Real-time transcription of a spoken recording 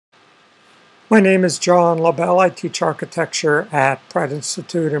My name is John Lobell. I teach architecture at Pratt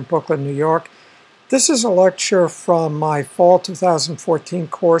Institute in Brooklyn, New York. This is a lecture from my fall 2014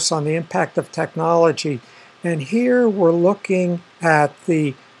 course on the impact of technology. And here we're looking at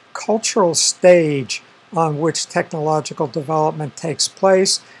the cultural stage on which technological development takes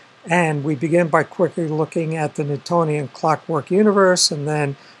place. And we begin by quickly looking at the Newtonian clockwork universe, and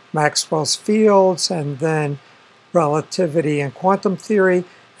then Maxwell's fields, and then relativity and quantum theory.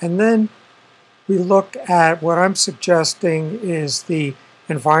 And then we look at what I'm suggesting is the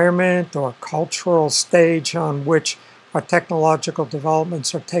environment or cultural stage on which our technological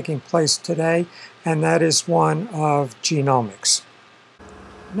developments are taking place today, and that is one of genomics.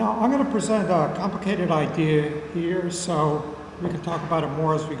 Now, I'm going to present a complicated idea here, so we can talk about it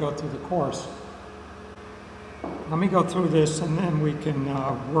more as we go through the course. Let me go through this, and then we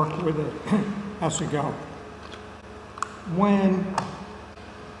can work with it as we go. When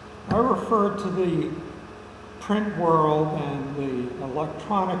I refer to the print world and the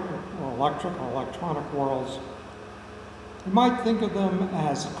electronic or electronic worlds, you might think of them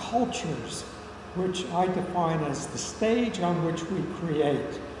as cultures, which I define as the stage on which we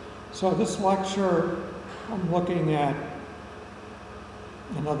create. So this lecture, I'm looking at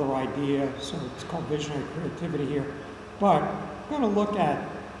another idea, so it's called visionary creativity here. But I'm going to look at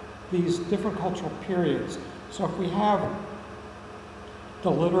these different cultural periods. So if we have the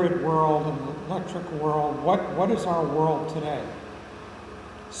literate world and the electric world, what is our world today?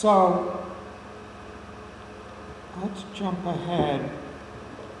 So let's jump ahead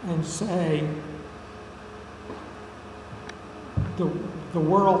and say the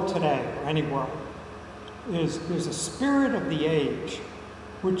world today, or any world, there's a spirit of the age,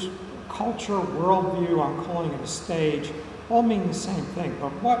 which culture, worldview, I'm calling it a stage, all mean the same thing.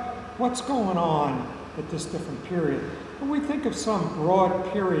 But what's going on at this different period? When we think of some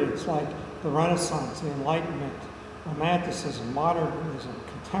broad periods like the Renaissance, the Enlightenment, Romanticism, Modernism,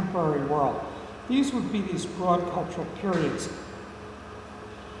 contemporary world, these would be these broad cultural periods.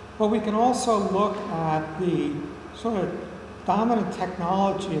 But we can also look at the sort of dominant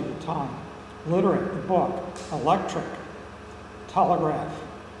technology of the time: literate, the book, electric, telegraph,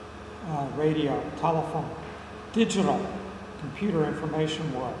 radio, telephone, digital, computer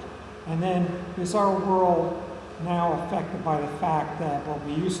information world. And then is our world now affected by the fact that what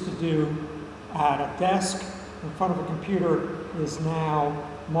we used to do at a desk in front of a computer is now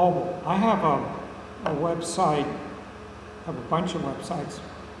mobile? I have a website, I have a bunch of websites.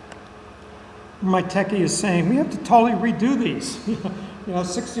 My techie is saying, we have to totally redo these. You know,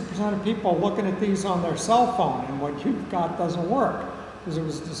 60% of people looking at these on their cell phone, and what you've got doesn't work because it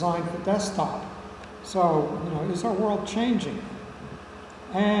was designed for desktop. So, you know, is our world changing?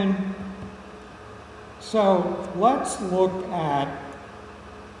 And so let's look at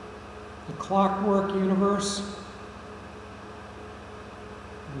the clockwork universe,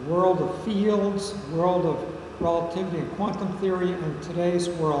 the world of fields, world of relativity and quantum theory, and today's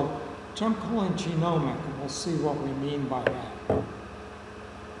world, which I'm calling genomic, and we'll see what we mean by that.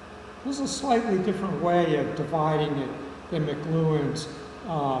 This is a slightly different way of dividing it than McLuhan's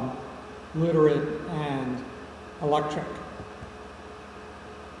literate and electric.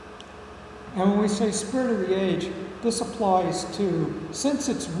 And when we say spirit of the age, this applies to, since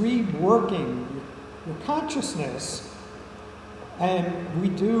it's reworking your consciousness, and we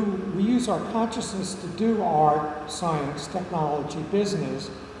use our consciousness to do art, science, technology, business.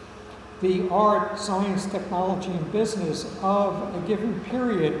 The art, science, technology, and business of a given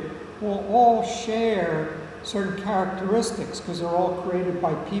period will all share certain characteristics because they're all created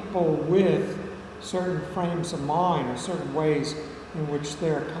by people with certain frames of mind or certain ways in which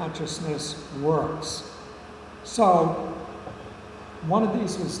their consciousness works. So one of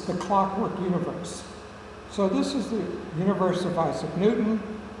these is the clockwork universe. So this is the universe of Isaac Newton,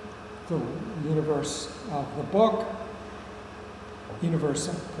 the universe of the book, universe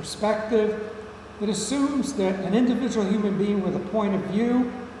of perspective. It assumes that an individual human being with a point of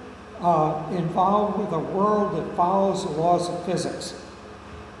view involved with a world that follows the laws of physics.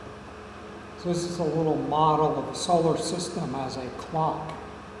 So this is a little model of the solar system as a clock.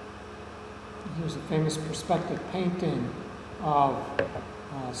 Here's a famous perspective painting of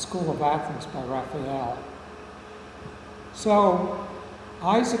School of Athens by Raphael. So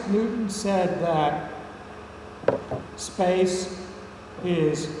Isaac Newton said that space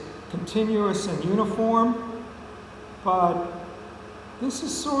is continuous and uniform, but this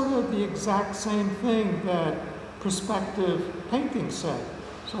is sort of the exact same thing that perspective painting said.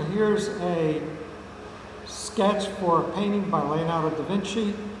 So here's a sketch for a painting by Leonardo da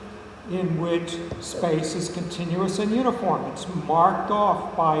Vinci. in which space is continuous and uniform. It's marked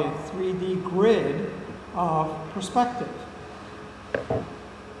off by a 3D grid of perspective.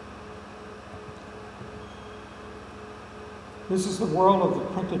 This is the world of the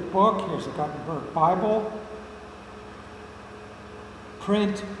printed book. Here's the Gutenberg Bible.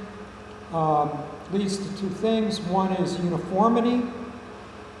 Print leads to two things. One is uniformity,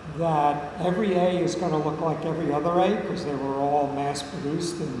 that every A is going to look like every other A because they were all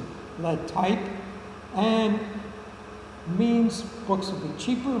mass-produced in lead type, and means books will be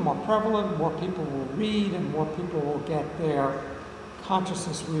cheaper, more prevalent, more people will read, and more people will get their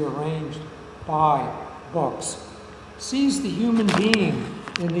consciousness rearranged by books. Sees the human being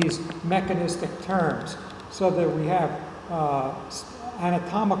in these mechanistic terms, so that we have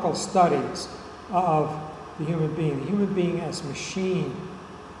anatomical studies of the human being as machine.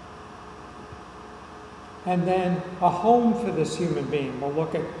 And then a home for this human being. We'll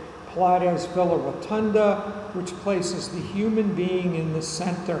look at Palladio's Villa Rotunda, which places the human being in the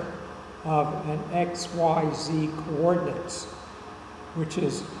center of an X, Y, Z coordinates, which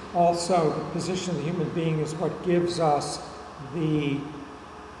is also the position of the human being is what gives us the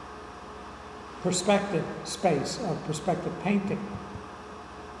perspective space of perspective painting.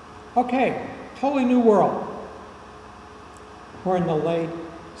 Okay, totally new world. We're in the late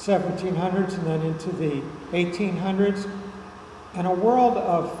 1700s and then into the 1800s, and a world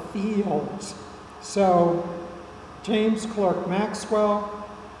of fields. So James Clerk Maxwell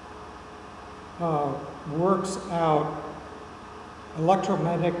works out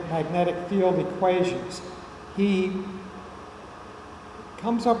electromagnetic field equations. He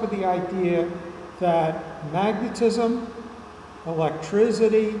comes up with the idea that magnetism,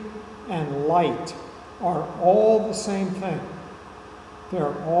 electricity, and light are all the same thing.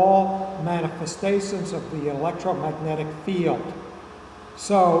 They're all manifestations of the electromagnetic field.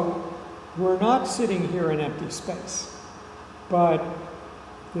 So we're not sitting here in empty space, but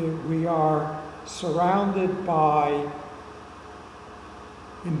we are surrounded by,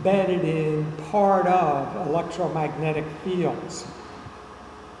 embedded in, part of electromagnetic fields.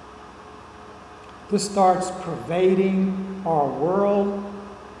 This starts pervading our world: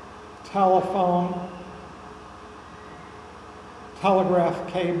 telephone, telegraph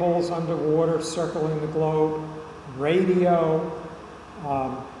cables underwater circling the globe, radio.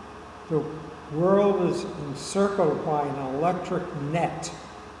 The world is encircled by an electric net,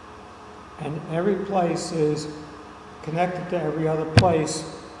 and every place is connected to every other place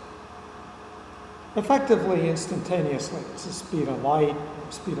effectively instantaneously. It's the speed of light,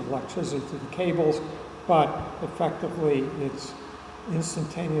 the speed of electricity through the cables, but effectively it's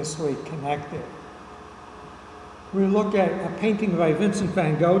instantaneously connected. We look at a painting by Vincent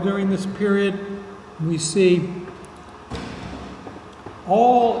van Gogh during this period. We see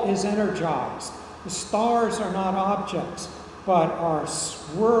all is energized. The stars are not objects, but are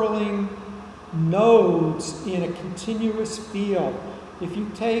swirling nodes in a continuous field. If you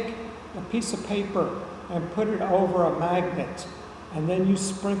take a piece of paper and put it over a magnet, and then you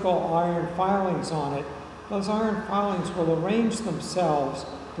sprinkle iron filings on it, those iron filings will arrange themselves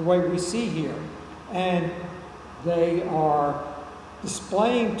the way we see here. And they are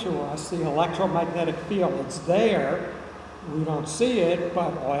displaying to us the electromagnetic field. It's there. We don't see it,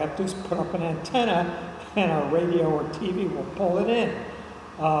 but all I have to do is put up an antenna and our radio or TV will pull it in.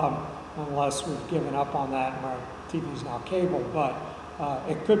 Unless we've given up on that and our TV is now cable, but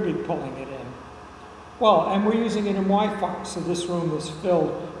it could be pulling it in. Well, and we're using it in Wi-Fi, so this room is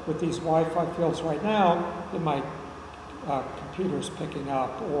filled with these Wi-Fi fields right now that my computer's picking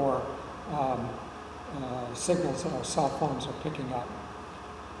up, or signals that our cell phones are picking up.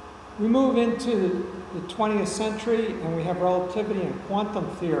 We move into the 20th century and we have relativity and quantum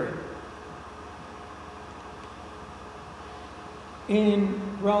theory. In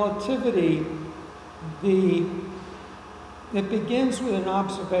relativity, it begins with an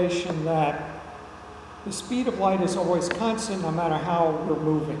observation that the speed of light is always constant no matter how we're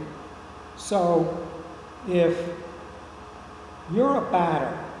moving. So if you're a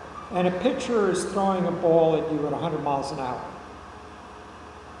batter and a pitcher is throwing a ball at you at 100 miles an hour,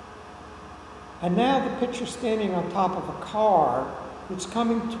 and now the pitcher's standing on top of a car that's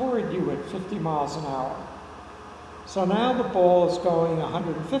coming toward you at 50 miles an hour. So now the ball is going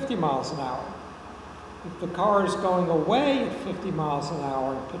 150 miles an hour. If the car is going away at 50 miles an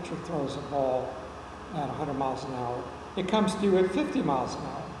hour and the pitcher throws a ball at 100 miles an hour, it comes to you at 50 miles an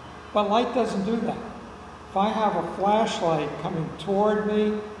hour. But light doesn't do that. If I have a flashlight coming toward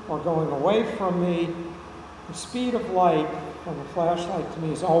me or going away from me, the speed of light from the flashlight to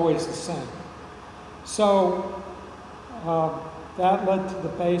me is always the same. So That led to the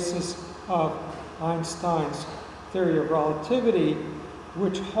basis of Einstein's theory of relativity,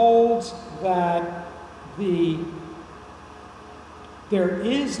 which holds that there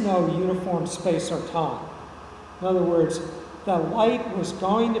is no uniform space or time. In other words, the light was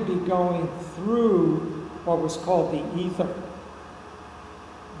going to be going through what was called the ether.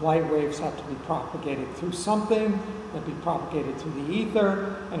 Light waves have to be propagated through something, they'll be propagated through the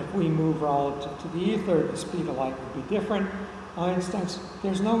ether, and if we move relative to the ether, the speed of light would be different. Einstein's,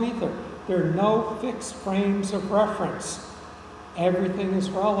 there's no ether. There are no fixed frames of reference. Everything is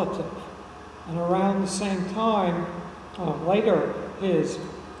relative. And around the same time, later, his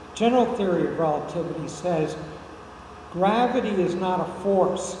general theory of relativity says gravity is not a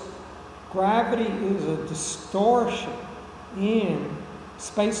force. Gravity is a distortion in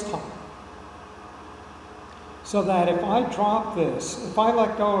space-time. So that if I drop this, if I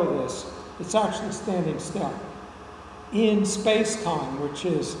let go of this, it's actually standing still in space-time, which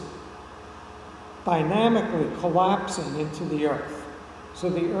is dynamically collapsing into the Earth. So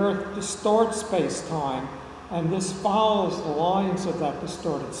the Earth distorts space-time, and this follows the lines of that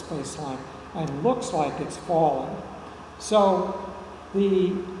distorted space-line and looks like it's falling. So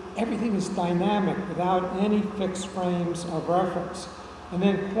everything is dynamic without any fixed frames of reference. And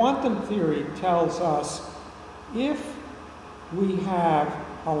then quantum theory tells us if we have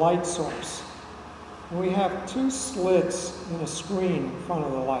a light source, we have two slits in a screen in front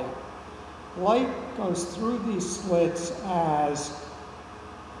of the light. Light goes through these slits as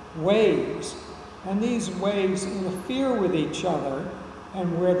waves, and these waves interfere with each other,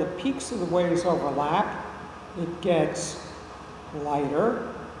 and where the peaks of the waves overlap, it gets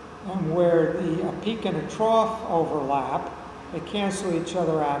lighter, and where a peak and a trough overlap, they cancel each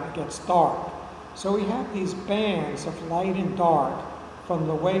other out, it gets dark. So we have these bands of light and dark from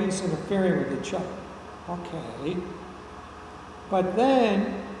the waves interfering with each other. Okay. But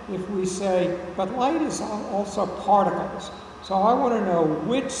then, if we say, but light is also particles. So I want to know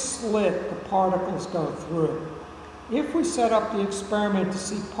which slit the particles go through. If we set up the experiment to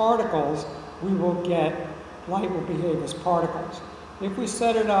see particles, we will get light will behave as particles. If we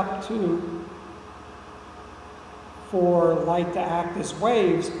set it up for light to act as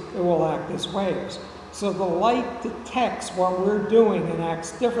waves, it will act as waves. So the light detects what we're doing and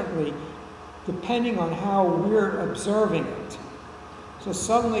acts differently depending on how we're observing it. So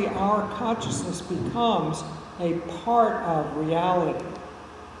suddenly our consciousness becomes a part of reality.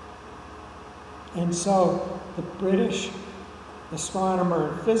 And so the British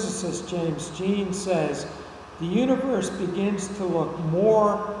astronomer and physicist James Jeans says, the universe begins to look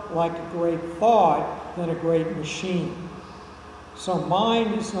more like a great thought than a great machine. So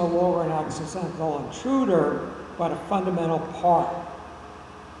mind is no longer an accidental intruder, but a fundamental part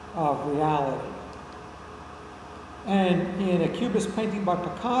of reality. And in a Cubist painting by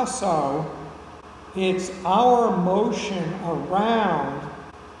Picasso, it's our motion around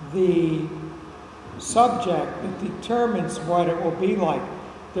the subject that determines what it will be like.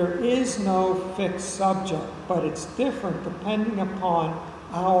 There is no fixed subject, but it's different depending upon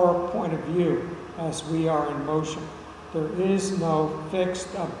our point of view as we are in motion. There is no fixed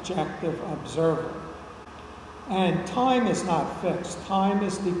objective observer. And time is not fixed. Time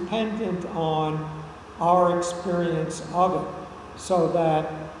is dependent on our experience of it, so that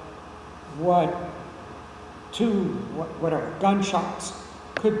whatever gunshots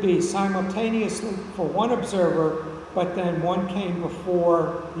could be simultaneously for one observer, but then one came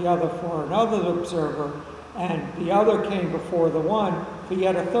before the other for another observer, and the other came before the one for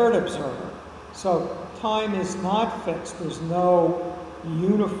yet a third observer. So time is not fixed. There's no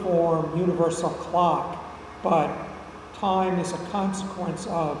uniform, universal clock, but time is a consequence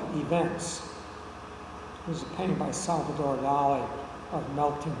of events. There's a painting by Salvador Dali of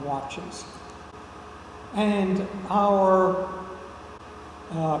melting watches. And our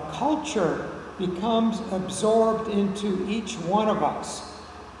culture becomes absorbed into each one of us.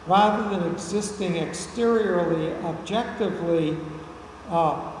 Rather than existing exteriorly, objectively,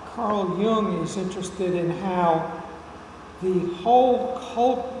 Carl Jung is interested in how the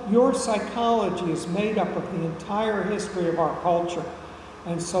whole your psychology is made up of the entire history of our culture.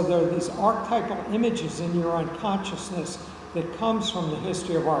 And so there are these archetypal images in your unconsciousness that comes from the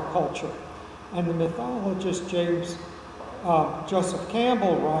history of our culture. And the mythologist Joseph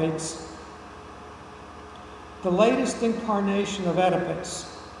Campbell writes, the latest incarnation of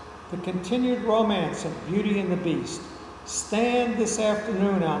Oedipus, the continued romance of Beauty and the Beast, stand this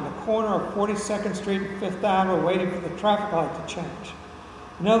afternoon on the corner of 42nd Street and 5th Avenue waiting for the traffic light to change.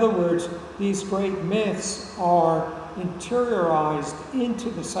 In other words, these great myths are interiorized into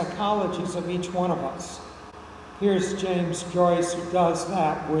the psychologies of each one of us. Here's James Joyce, who does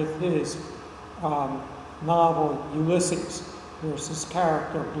that with his novel Ulysses. There's this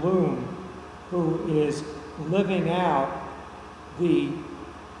character, Bloom, who is living out the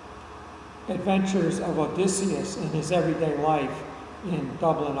adventures of Odysseus in his everyday life in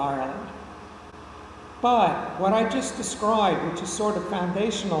Dublin, Ireland. But what I just described, which is sort of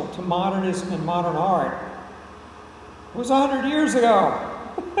foundational to modernism and modern art, was 100 years ago.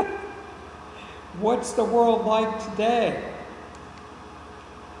 What's the world like today?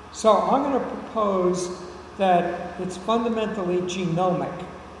 So I'm going to propose that it's fundamentally genomic.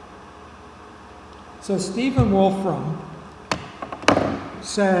 So Stephen Wolfram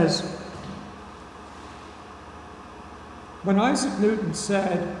says, when Isaac Newton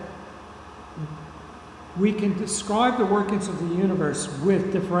said, we can describe the workings of the universe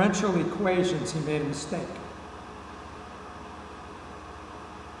with differential equations, he made a mistake.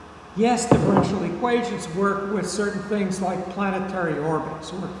 Yes, differential equations work with certain things like planetary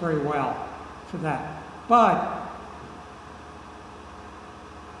orbits, work very well for that. But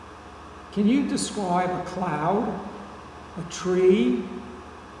can you describe a cloud, a tree,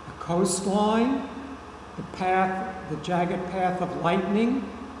 a coastline, the path, the jagged path of lightning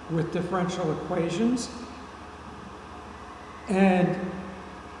with differential equations? And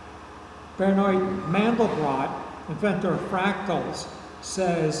Bernard Mandelbrot, inventor of fractals,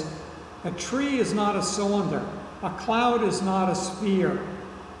 says a tree is not a cylinder, a cloud is not a sphere,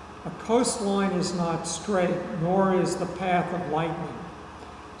 a coastline is not straight, nor is the path of lightning.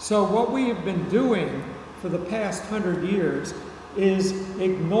 So what we have been doing for the past 100 years is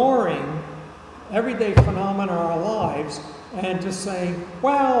ignoring everyday phenomena in our lives and just saying,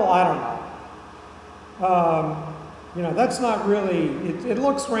 well, I don't know. You know, that's not really, it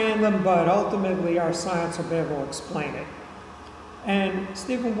looks random, but ultimately our science will be able to explain it. And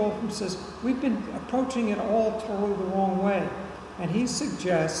Stephen Wolfram says, we've been approaching it all totally the wrong way. And he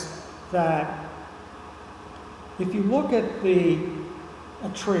suggests that if you look at a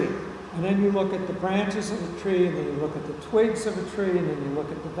tree, and then you look at the branches of the tree, and then you look at the twigs of a tree, and then you look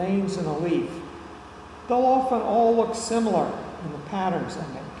at the veins in a leaf, they'll often all look similar in the patterns they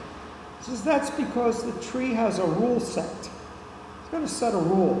make. He says that's because the tree has a rule set. It's got a set of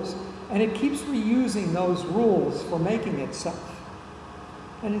rules, and it keeps reusing those rules for making itself.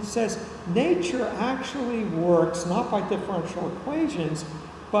 And it says nature actually works not by differential equations,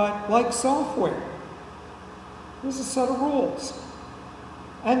 but like software. There's a set of rules.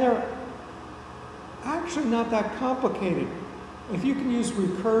 And they're actually not that complicated. If you can use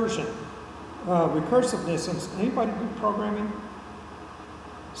recursion, recursiveness, anybody do programming?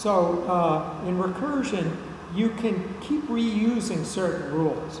 So in recursion, you can keep reusing certain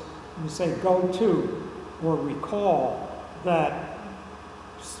rules. You say go to or recall that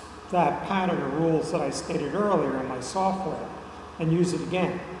pattern of rules that I stated earlier in my software and use it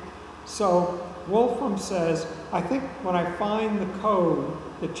again. So Wolfram says, I think when I find the code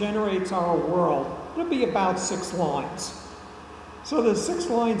that generates our world, it'll be about 6 lines. So there's 6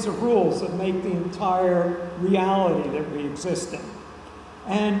 lines of rules that make the entire reality that we exist in.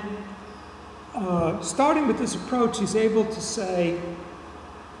 And starting with this approach, he's able to say,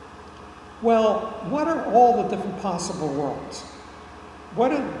 well, what are all the different possible worlds?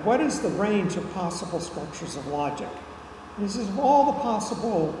 What is the range of possible structures of logic? And he says, of all the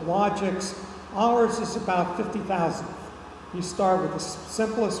possible logics, ours is about 50,000. You start with the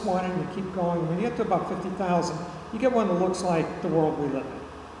simplest one and you keep going. When you get to about 50,000, you get one that looks like the world we live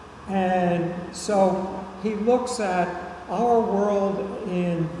in. And so he looks at our world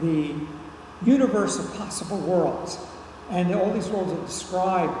in the universe of possible worlds. And all these worlds are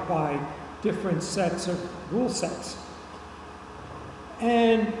described by different sets of rule sets.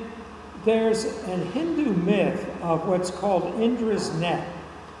 And there's a Hindu myth of what's called Indra's net.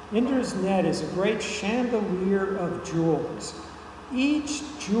 Indra's net is a great chandelier of jewels. Each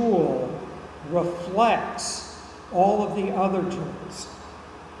jewel reflects all of the other jewels.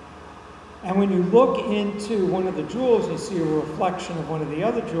 And when you look into one of the jewels, you see a reflection of one of the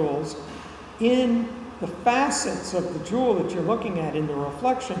other jewels. In the facets of the jewel that you're looking at in the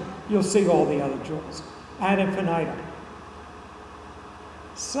reflection, you'll see all the other jewels ad infinitum.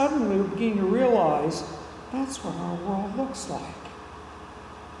 Suddenly we're beginning to realize that's what our world looks like.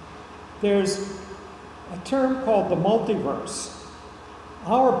 There's a term called the multiverse.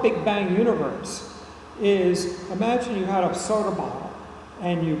 Our Big Bang universe is, imagine you had a soda bottle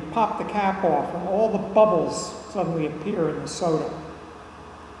and you pop the cap off and all the bubbles suddenly appear in the soda.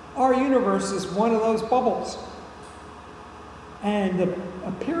 Our universe is one of those bubbles. And the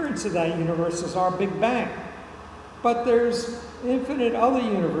appearance of that universe is our Big Bang. But there's infinite other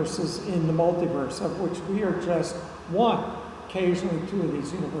universes in the multiverse, of which we are just one. Occasionally, two of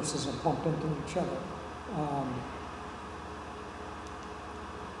these universes will bump into each other.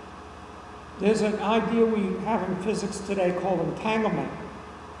 There's an idea we have in physics today called entanglement.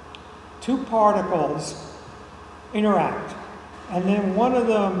 Two particles interact, and then one of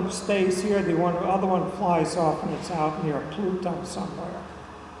them stays here, the other one flies off, and it's out near Pluto somewhere.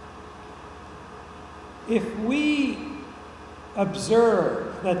 If we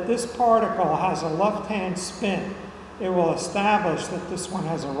observe that this particle has a left-hand spin, it will establish that this one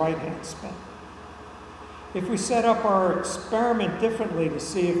has a right-hand spin. If we set up our experiment differently to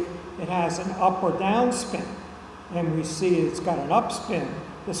see if it has an up or down spin, and we see it's got an up spin,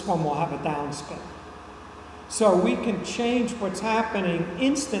 this one will have a down spin. So we can change what's happening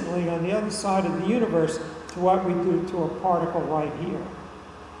instantly on the other side of the universe to what we do to a particle right here.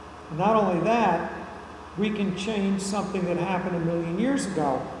 And not only that, we can change something that happened 1 million years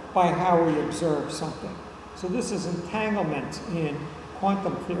ago by how we observe something. So this is entanglement in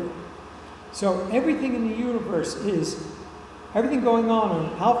quantum theory. So everything in the universe everything going on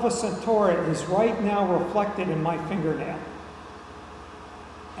in Alpha Centauri is right now reflected in my fingernail.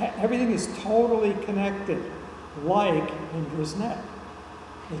 Everything is totally connected, like in Drisnet.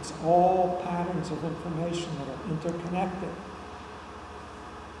 It's all patterns of information that are interconnected.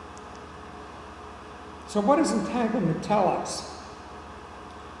 So what does entanglement tell us?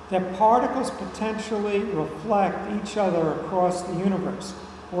 That particles potentially reflect each other across the universe.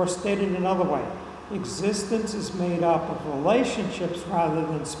 Or stated another way, existence is made up of relationships rather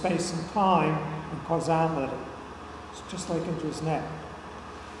than space and time and causality. It's just like in Drisnet.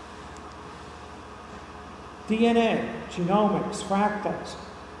 DNA, genomics, fractals.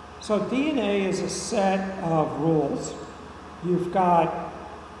 So DNA is a set of rules. You've got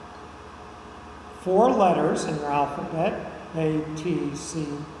 4 letters in your alphabet, A, T, C,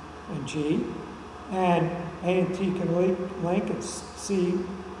 and G. And A and T can link, and C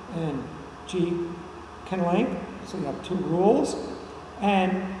and G can link. So you have 2 rules.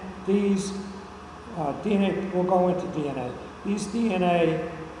 And these DNA, we'll go into DNA. These DNA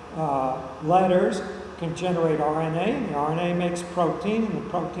letters can generate RNA, and the RNA makes protein, and the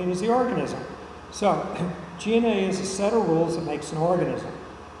protein is the organism. So DNA is a set of rules that makes an organism.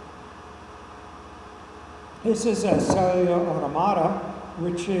 This is a cellular automata,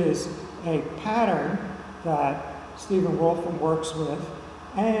 which is a pattern that Stephen Wolfram works with,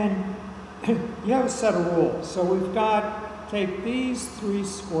 and you have a set of rules. So we've got, take these 3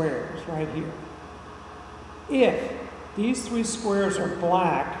 squares right here. If these 3 squares are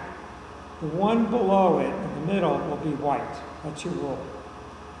black, the one below it in the middle will be white. That's your rule.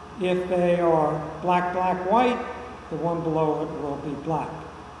 If they are black, black, white, the one below it will be black.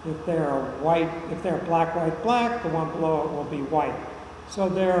 If they're black, white, black, the one below it will be white. So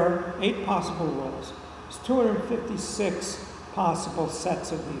there are 8 possible rules. There's 256 possible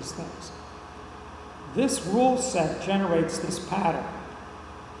sets of these things. This rule set generates this pattern.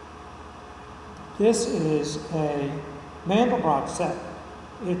 This is a Mandelbrot set.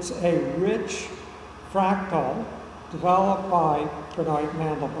 It's a rich fractal developed by Bernard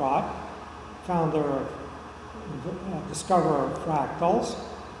Mandelbrot, discoverer of fractals.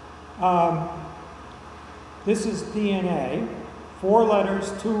 This is DNA, 4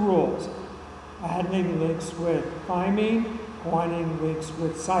 letters, 2 rules. Adenine links with thymine, guanine links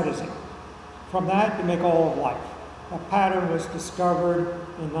with cytosine. From that, you make all of life. That pattern was discovered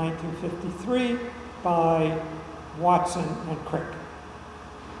in 1953 by Watson and Crick.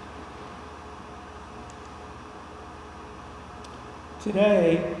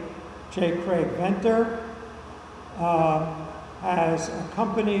 Today, J. Craig Venter has a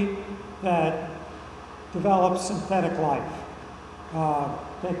company that develops synthetic life.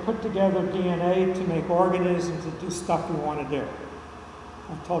 They put together DNA to make organisms that do stuff we want to do.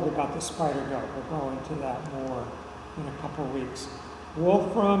 I told you about the spider goat. We'll go into that more in a couple of weeks.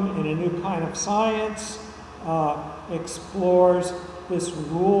 Wolfram, in a new kind of science, explores this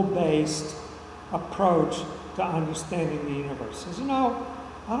rule-based approach to understanding the universe. Says, you know,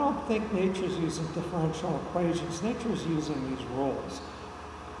 I don't think nature's using differential equations. Nature's using these rules.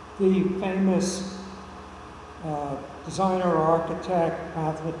 The famous designer, architect,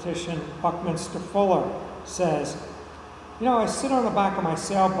 mathematician Buckminster Fuller says, you know, I sit on the back of my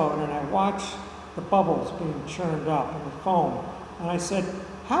sailboat and I watch the bubbles being churned up and the foam. And I said,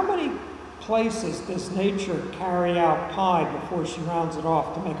 how many places does nature carry out pi before she rounds it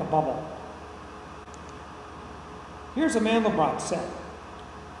off to make a bubble? Here's a Mandelbrot set,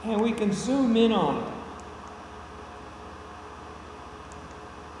 and we can zoom in on it.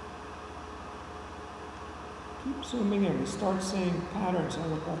 Keep zooming in. We start seeing patterns that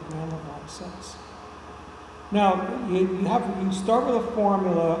look like nanobot cells. Now, you start with a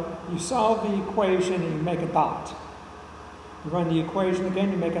formula, you solve the equation, and you make a dot. You run the equation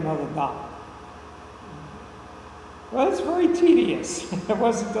again, you make another dot. Well, it's very tedious. It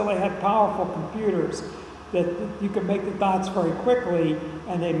wasn't until they had powerful computers that you could make the dots very quickly,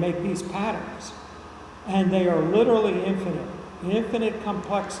 and they make these patterns. And they are literally infinite. Infinite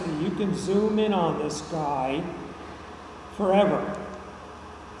complexity. You can zoom in on this guy forever,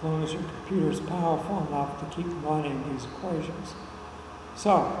 as long as your computer is powerful enough to keep running these equations.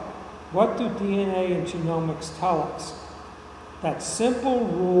 So, what do DNA and genomics tell us? That simple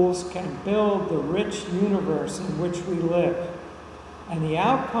rules can build the rich universe in which we live. And the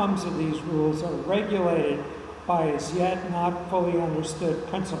outcomes of these rules are regulated by as yet not fully understood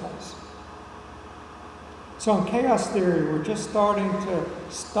principles. So in chaos theory, we're just starting to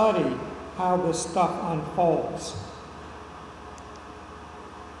study how this stuff unfolds.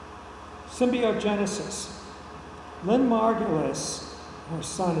 Symbiogenesis. Lynn Margulis, her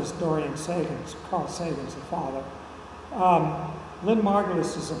son is Dorian Sagan, Carl Sagan's the father. Lynn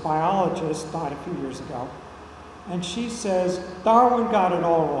Margulis is a biologist, died a few years ago, and she says Darwin got it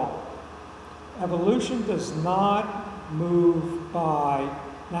all wrong. Evolution does not move by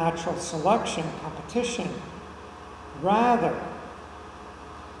natural selection, competition. Rather,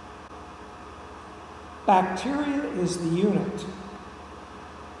 bacteria is the unit.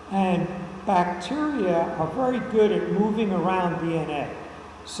 And bacteria are very good at moving around DNA.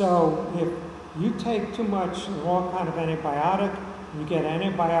 So if you take too much of one kind of antibiotic, you get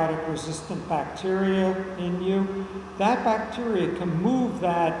antibiotic-resistant bacteria in you, that bacteria can move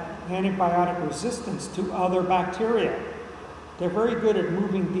that antibiotic resistance to other bacteria. They're very good at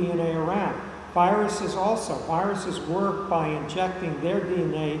moving DNA around. Viruses also. Viruses work by injecting their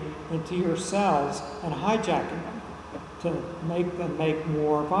DNA into your cells and hijacking them to make them make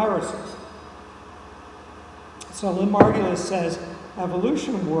more viruses. So Lynn Margulis says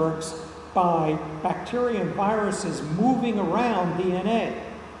evolution works by bacteria and viruses moving around DNA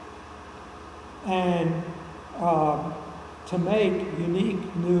and to make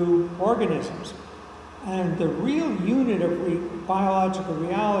unique new organisms. And the real unit of biological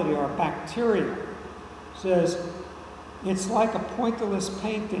reality, are bacteria. Says it's like a pointillist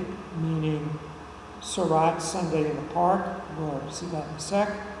painting, meaning Seurat's Sunday in the Park, we'll see that in a sec.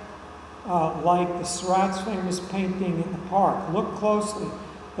 Like the Seurat's famous painting in the park. Look closely.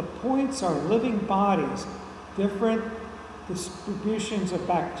 The points are living bodies, different distributions of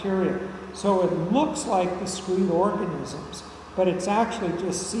bacteria. So it looks like discrete organisms, but it's actually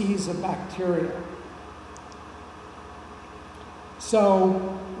just seas of bacteria.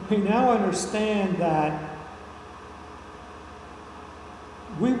 So we now understand that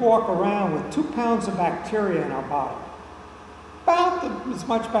we walk around with 2 pounds of bacteria in our body. About as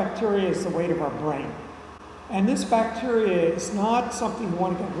much bacteria as the weight of our brain. And this bacteria is not something you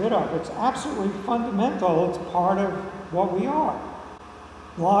want to get rid of. It's absolutely fundamental. It's part of what we are.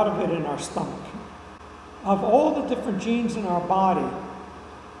 A lot of it in our stomach. Of all the different genes in our body,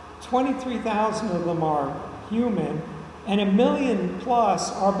 23,000 of them are human, and 1 million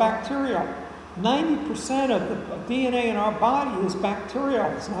plus are bacterial. 90% of the DNA in our body is bacterial.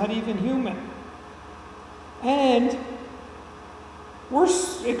 It's not even human. And we're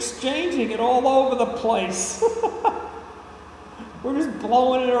exchanging it all over the place. We're just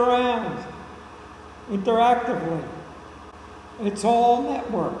blowing it around interactively. It's all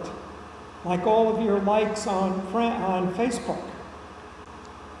networked, like all of your likes on Facebook.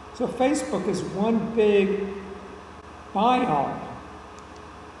 So Facebook is one big biome.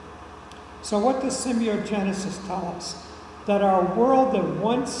 So what does symbiogenesis tell us? That our world that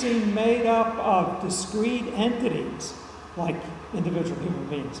once seemed made up of discrete entities, like individual human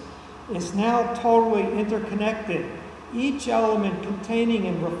beings, is now totally interconnected, each element containing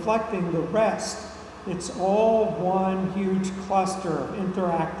and reflecting the rest. It's all one huge cluster of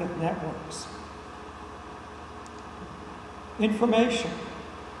interactive networks. Information.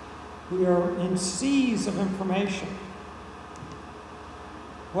 We are in seas of information.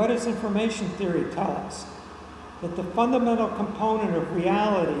 What does information theory tell us? That the fundamental component of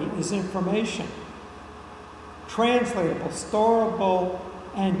reality is information. Translatable, storable,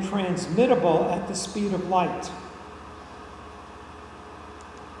 and transmittable at the speed of light.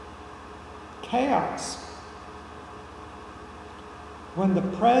 Chaos. When the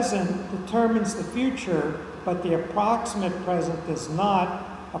present determines the future, but the approximate present does not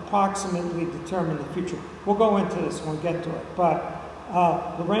approximately determine the future. We'll go into this when we get to it, but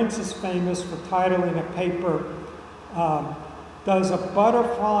Lorenz is famous for titling a paper does a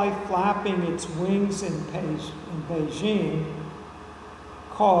butterfly flapping its wings in Beijing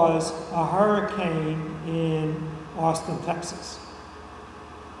cause a hurricane in Austin, Texas?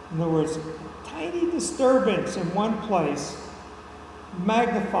 In other words, a tiny disturbance in one place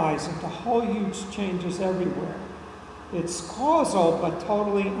magnifies into whole huge changes everywhere. It's causal but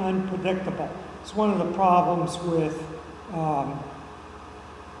totally unpredictable. It's one of the problems with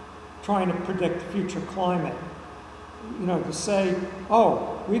trying to predict future climate. You know, to say,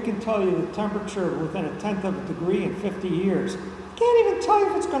 oh, we can tell you the temperature within 1/10 of a degree in 50 years. Can't even tell you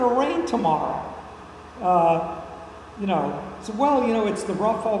if it's going to rain tomorrow. You know, so, well, you know, it's the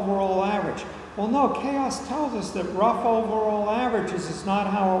rough overall average. Well, no, chaos tells us that rough overall averages is not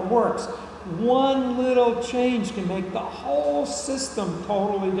how it works. One little change can make the whole system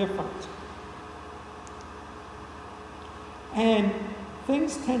totally different. And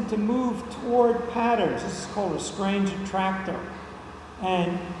things tend to move toward patterns. This is called a strange attractor.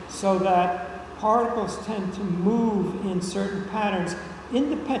 And so that particles tend to move in certain patterns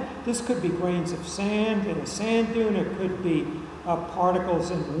independent. This could be grains of sand in a sand dune. It could be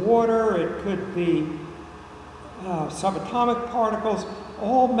particles in water. It could be subatomic particles,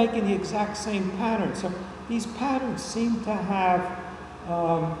 all making the exact same pattern. So these patterns seem to have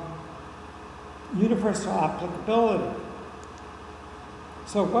universal applicability.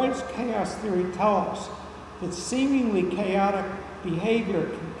 So what does chaos theory tell us? That seemingly chaotic behavior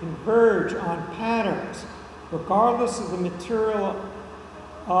can converge on patterns regardless of the material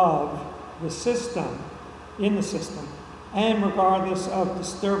of the system, in the system, and regardless of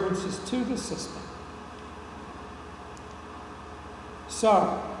disturbances to the system.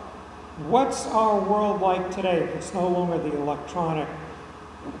 So, what's our world like today if it's no longer the electronic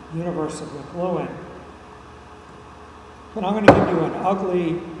universe of McLuhan? But I'm going to give you an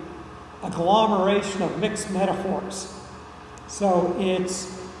ugly agglomeration of mixed metaphors. So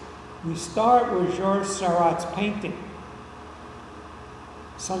we start with Georges Seurat's painting,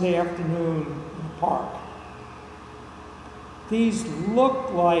 Sunday afternoon in the park. These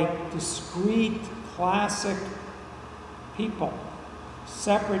look like discrete, classic people,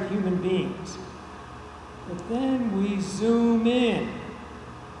 separate human beings. But then we zoom in.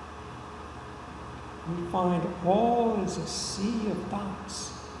 We find all is a sea of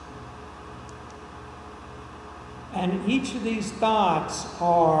dots. And each of these dots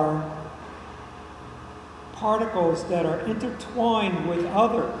are particles that are intertwined with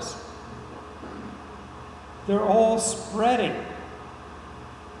others. They're all spreading.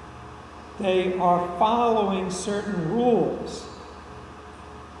 They are following certain rules.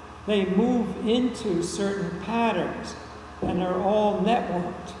 They move into certain patterns, and they're all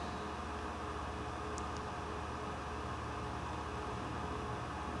networked.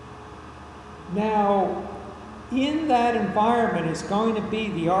 Now, in that environment is going to be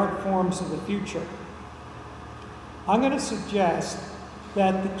the art forms of the future. I'm going to suggest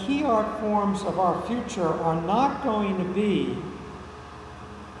that the key art forms of our future are not going to be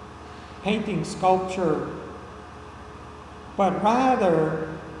painting, sculpture, but rather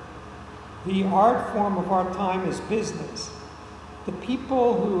the art form of our time is business. The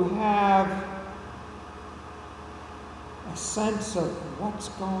people who have a sense of what's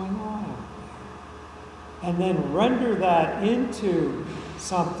going on out there, and then render that into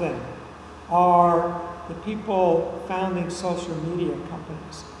something, are the people founding social media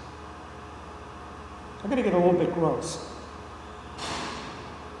companies. I'm going to get a little bit gross.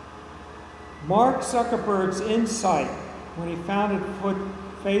 Mark Zuckerberg's insight when he founded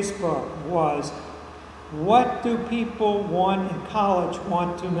Facebook was, what do people in college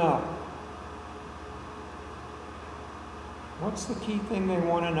want to know? What's the key thing they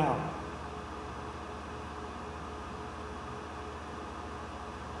want to know?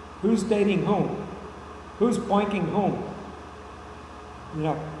 Who's dating whom? Who's boinking whom? You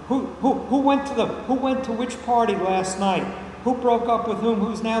know, who went to which party last night? Who broke up with whom?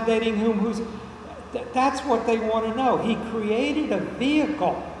 Who's now dating whom? That's what they want to know. He created a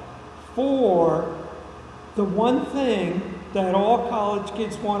vehicle for the one thing that all college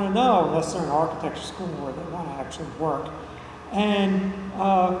kids want to know, unless they're in architecture school where they want to actually work, and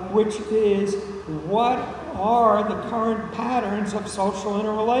which is, what are the current patterns of social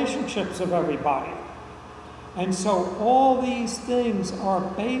interrelationships of everybody? And so all these things are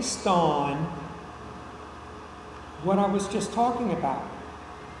based on what I was just talking about.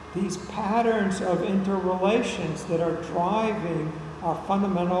 These patterns of interrelations that are driving our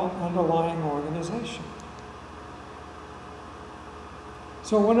fundamental underlying organization.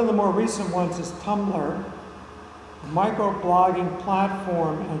 So one of the more recent ones is Tumblr, a microblogging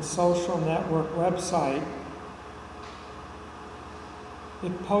platform and social network website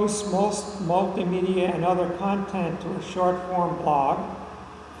It posts most multimedia and other content to a short-form blog,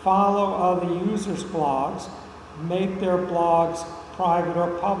 follow other users' blogs, make their blogs private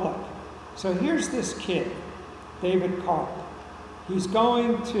or public. So here's this kid, David Karp. He's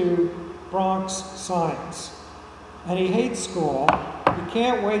going to Bronx Science, and he hates school. He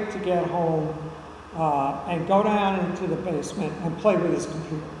can't wait to get home and go down into the basement and play with his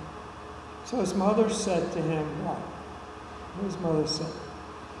computer. So his mother said to him, what? His mother said,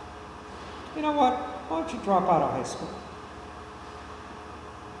 you know what, why don't you drop out of high school?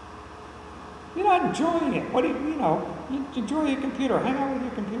 You're not enjoying it. What do you enjoy your computer, hang out with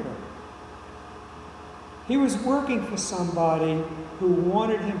your computer. He was working for somebody who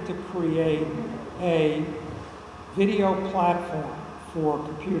wanted him to create a video platform for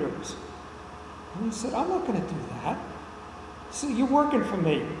computers. And he said, I'm not going to do that. He said, you're working for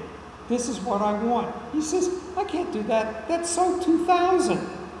me. This is what I want. He says, I can't do that. That's so 2000.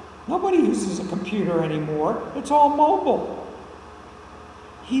 Nobody uses a computer anymore. It's all mobile.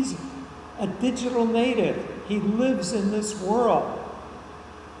 He's a digital native. He lives in this world.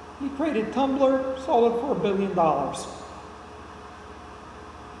 He created Tumblr, sold it for $1 billion.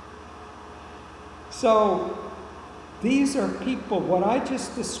 So these are people, what I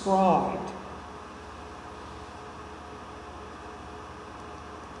just described,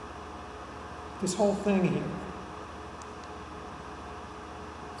 this whole thing here.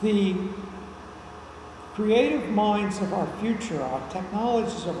 The creative minds of our future, our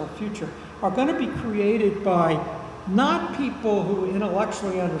technologies of our future, are going to be created by not people who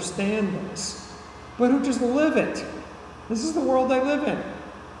intellectually understand this, but who just live it. This is the world they live in.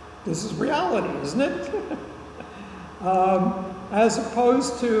 This is reality, isn't it? As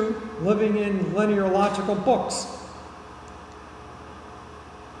opposed to living in linear logical books.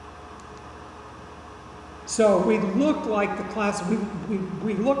 So we look like the class,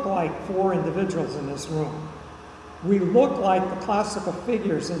 we look like four individuals in this room. We look like the classical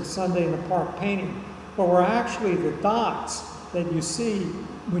figures in Sunday in the Park painting, but we're actually the dots that you see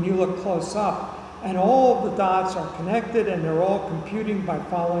when you look close up. And all of the dots are connected, and they're all computing by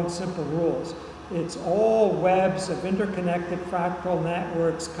following simple rules. It's all webs of interconnected fractal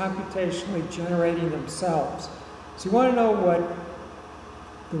networks computationally generating themselves. So you want to know what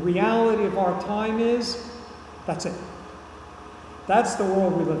the reality of our time is? That's it. That's the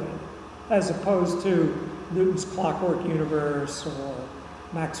world we live in, as opposed to Newton's clockwork universe or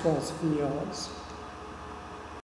Maxwell's fields.